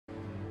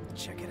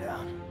Check it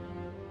out.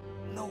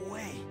 No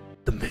way.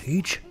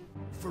 TheMaje?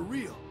 For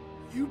real,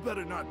 you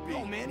better not be.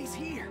 Oh man, he's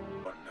here.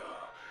 Wonder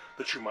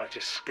that you might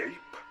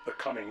escape the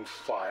coming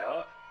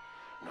fire?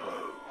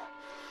 No.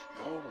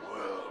 Your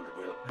world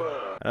will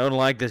burn. I don't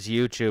like this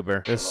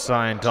YouTuber. This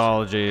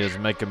Scientology is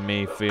making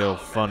me feel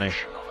funny. Of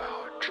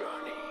our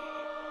journey.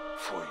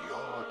 For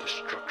your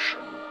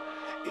destruction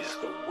is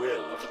the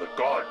will of the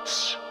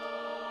gods.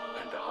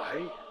 And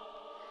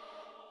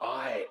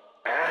I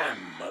am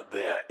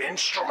their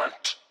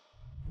instrument.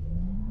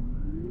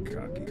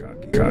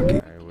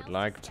 Cocky. I would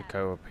like to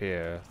go up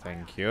here,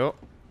 thank you.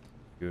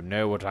 You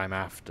know what I'm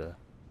after.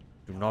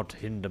 Do not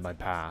hinder my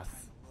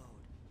path.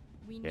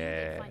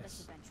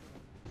 Yes.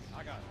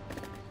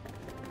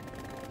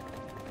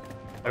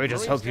 Let me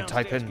just help you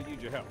type in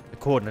the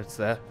coordinates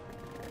there.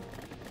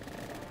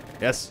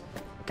 Yes.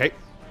 Okay.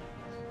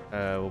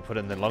 We'll put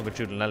in the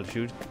longitude and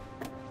latitude.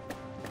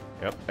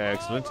 Yep,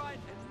 excellent.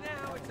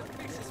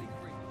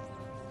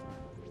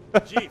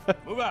 Chief,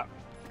 move out.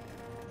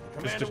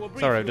 Commander will brief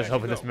Sorry, you I'm just as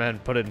helping you this go. man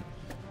put in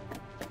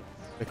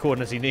the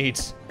coordinates he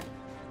needs.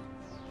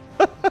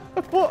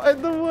 What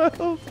in the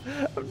world?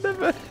 I've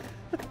never...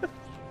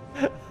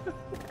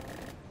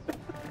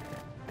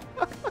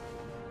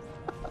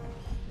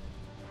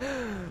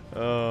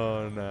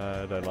 Oh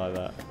no, I don't like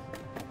that.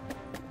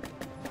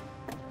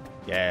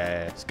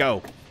 Yeah, let's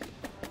go.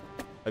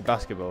 Play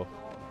basketball.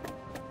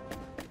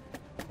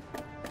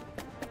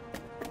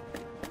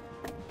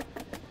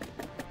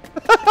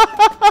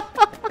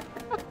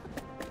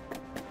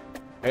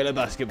 Halo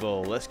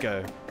basketball, let's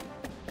go.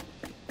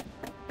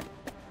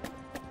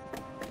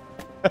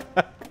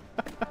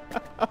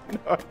 Oh no,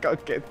 I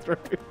can't get through.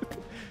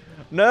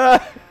 No!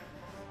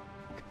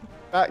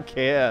 Back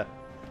here.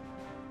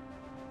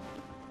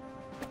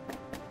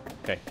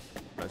 Okay,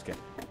 let's go.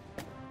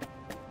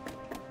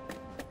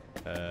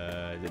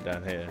 Is it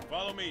down here?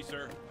 Follow me,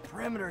 sir.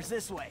 Perimeter's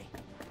this way.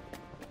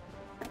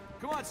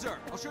 Come on, sir.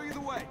 I'll show you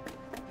the way.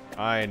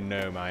 I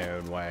know my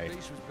own way. The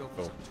base was built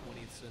for some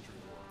 20th century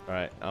war.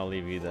 Alright, I'll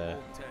leave you there.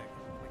 Old tech,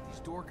 like these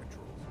door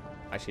controls.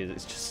 Actually,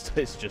 it's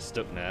just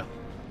stuck now.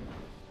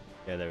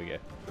 Yeah, there we go.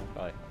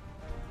 Bye.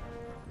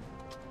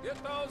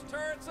 Get those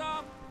turrets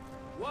up.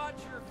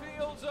 Watch your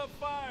fields of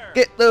fire.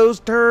 Get those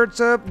turrets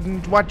up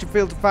and watch your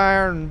field of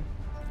fire, and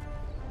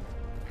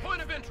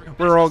Point of entry.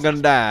 we're all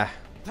gonna die.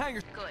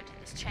 Hangers. Good.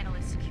 This channel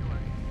is secure.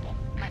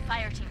 My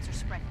fire teams are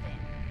spread thin.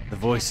 The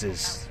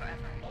voices,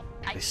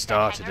 they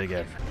started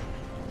again.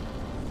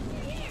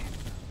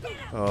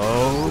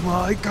 Oh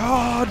my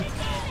god!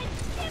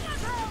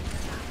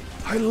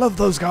 I love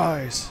those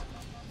guys.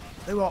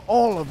 They were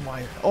all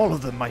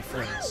of them my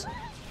friends.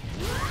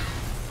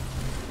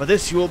 For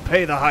this you will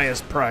pay the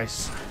highest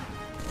price.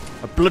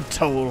 A blood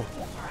toll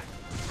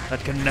that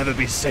can never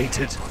be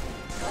sated.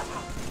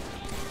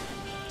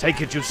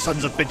 Take it, you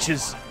sons of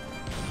bitches.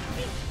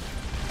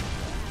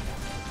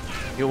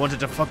 You wanted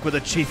to fuck with the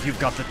chief, you've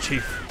got the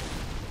chief.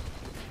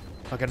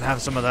 I can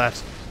have some of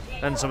that.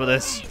 And some of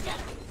this.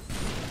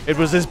 It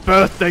was his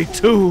birthday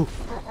too!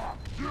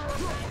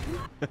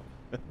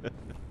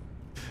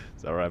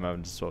 It's alright, I'm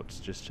having to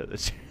just check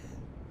this.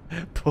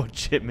 Poor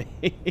Jimmy.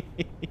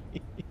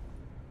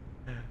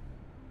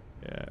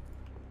 Yeah.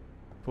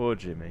 Poor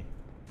Jimmy.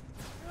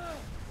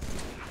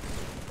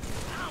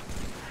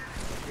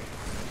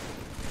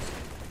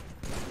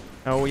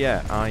 Oh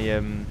yeah, I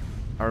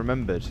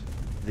remembered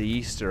the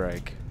Easter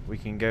egg. We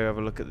can go have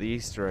a look at the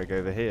Easter egg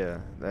over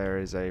here. There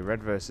is a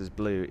red versus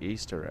blue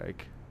Easter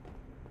egg.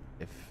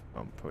 If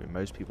probably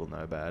most people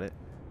know about it.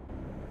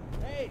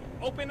 Hey,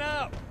 open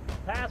up!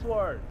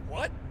 Password.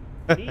 What?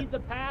 Need the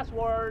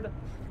password.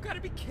 You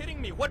gotta be kidding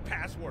me. What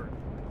password?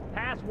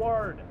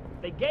 Password.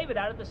 They gave it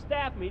out at the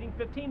staff meeting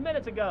 15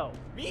 minutes ago.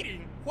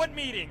 Meeting? What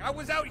meeting? I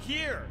was out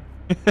here.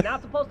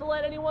 Not supposed to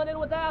let anyone in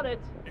without it.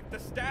 If the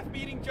staff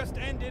meeting just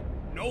ended,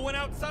 no one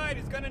outside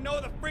is gonna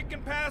know the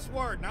freaking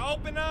password. Now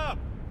open up.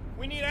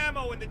 We need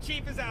ammo and the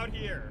chief is out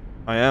here.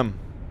 I am.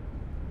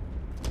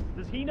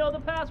 Does he know the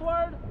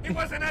password? He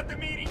wasn't at the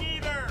meeting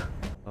either.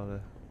 Oh,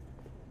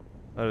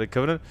 the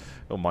Covenant?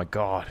 Oh my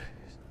god.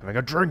 Having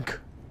a drink.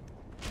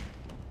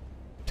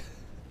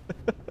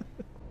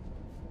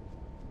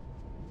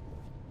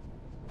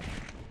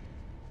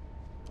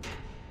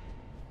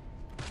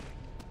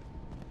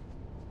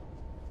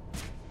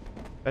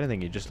 If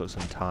anything, he just looks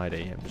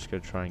untidy. I'm just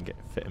going to try and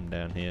fit him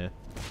down here.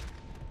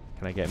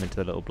 Can I get him into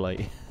the little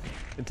blade?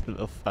 Into the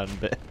little fan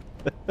bit?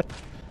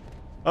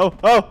 Oh!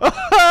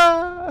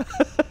 Oh!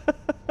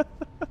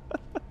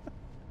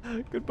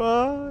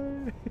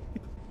 Goodbye!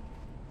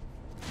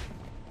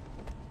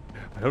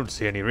 I don't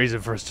see any reason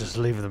for us just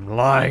to leave them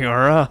lying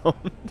around.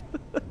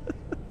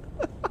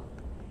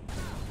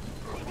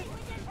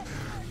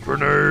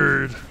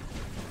 Grenade!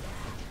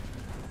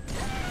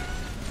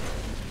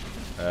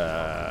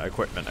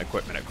 Equipment.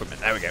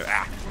 There we go.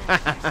 Ah!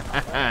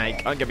 You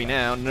can't get me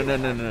now.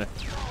 No.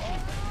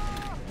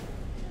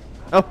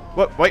 Oh,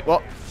 what? Wait,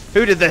 what?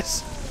 Who did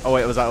this? Oh,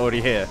 wait, was that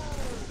already here?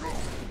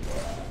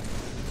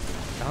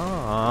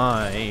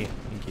 Die.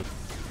 Thank you.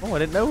 Oh, I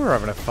didn't know we were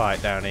having a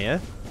fight down here.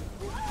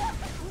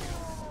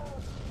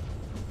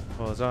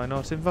 Was I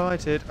not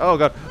invited? Oh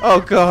god!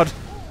 Oh god!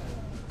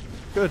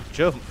 Good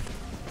jump.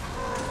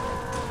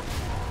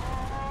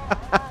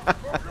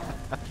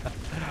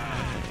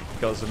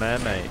 Got some air,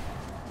 mate.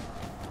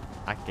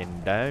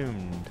 Hacking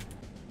downed.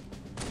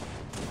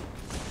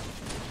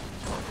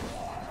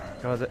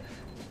 God,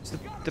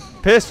 the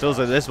pistols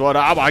in this one.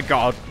 Oh my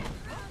god!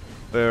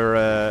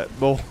 They're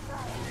more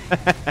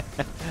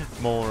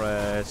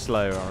more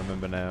slow. I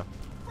remember now.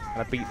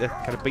 Can I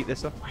beat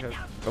this off? Can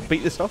I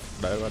beat this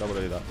off? No, I don't want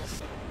to do that.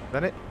 Is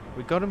that it?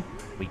 We got him.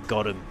 We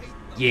got him.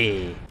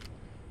 Yeah.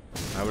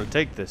 I will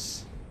take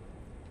this.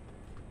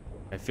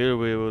 I feel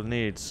we will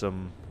need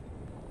some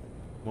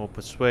more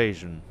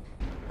persuasion.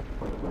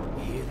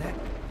 You hear that?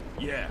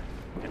 Yeah,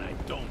 and I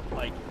don't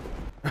like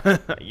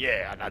it.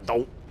 Yeah, and I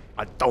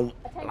don't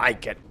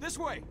like it. This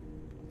way.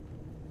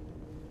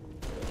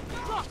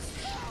 Look!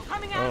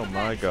 Coming out Oh of the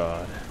my vents.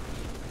 god.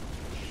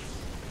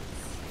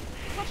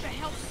 What the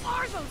hell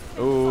are those things?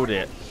 Oh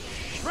dear.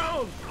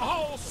 Drones! A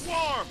whole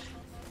swarm!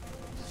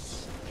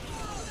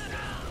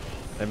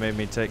 They made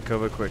me take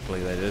cover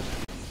quickly, they did.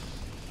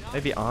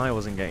 Maybe I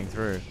wasn't getting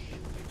through.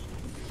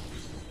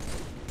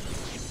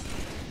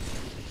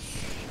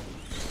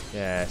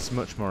 Yeah, it's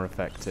much more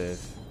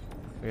effective.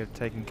 We have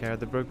taken care of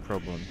the bug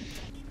problem.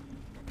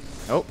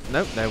 Oh,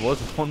 no, there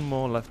was one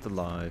more left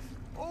alive.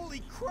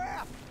 Holy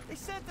crap! They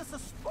sent us a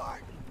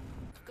Spartan!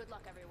 Good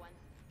luck, everyone.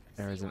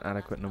 There is an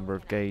adequate number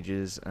of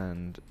gauges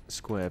and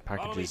square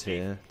packages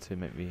here to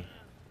make me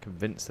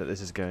convinced that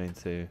this is going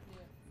to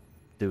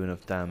do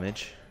enough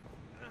damage.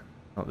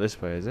 Not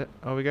this way, is it?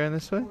 Are we going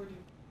this way?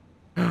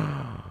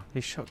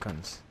 These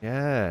shotguns.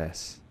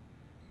 Yes.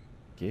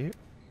 Cute.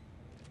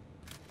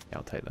 Yeah,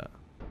 I'll take that.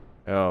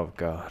 Oh,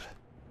 God.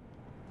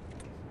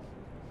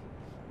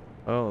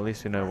 Well, at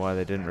least we know why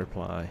they didn't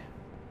reply.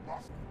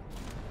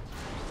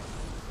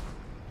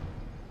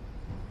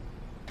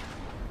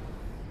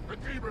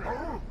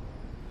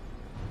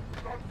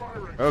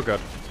 Oh, God.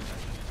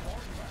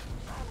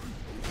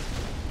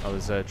 I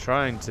was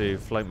trying to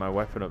float my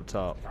weapon up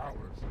top.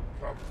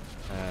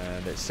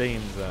 And it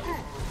seems that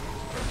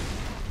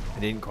it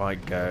didn't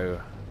quite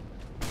go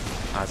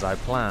as I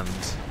planned.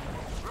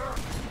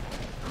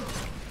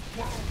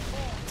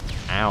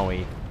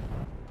 Owie.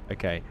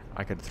 Okay,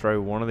 I could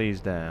throw one of these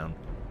down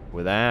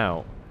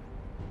without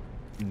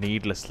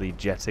needlessly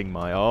jetting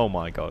my... Oh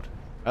my god.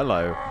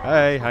 Hello.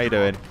 Hey, how you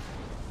doing?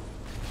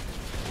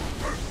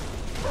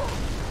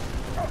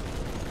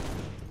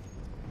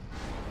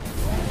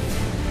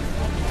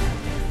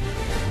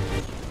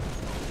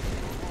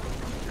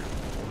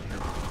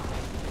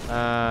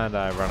 And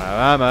I run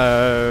out of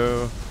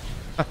ammo.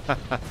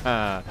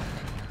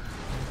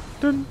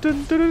 Dun,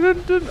 dun, dun, dun,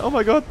 dun, dun. Oh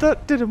my god,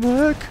 that didn't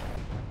work.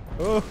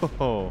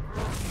 Oh.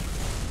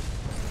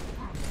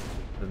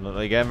 Doesn't look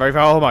like getting very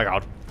far. Oh my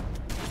god.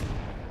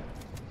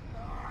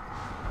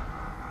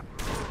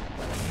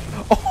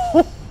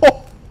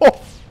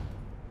 Oh.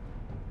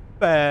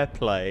 Fair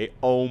play.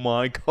 Oh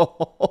my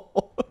god.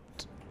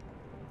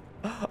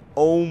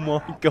 Oh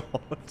my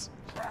god.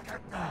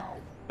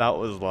 That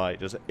was like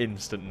just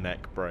instant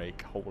neck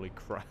break. Holy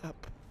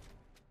crap.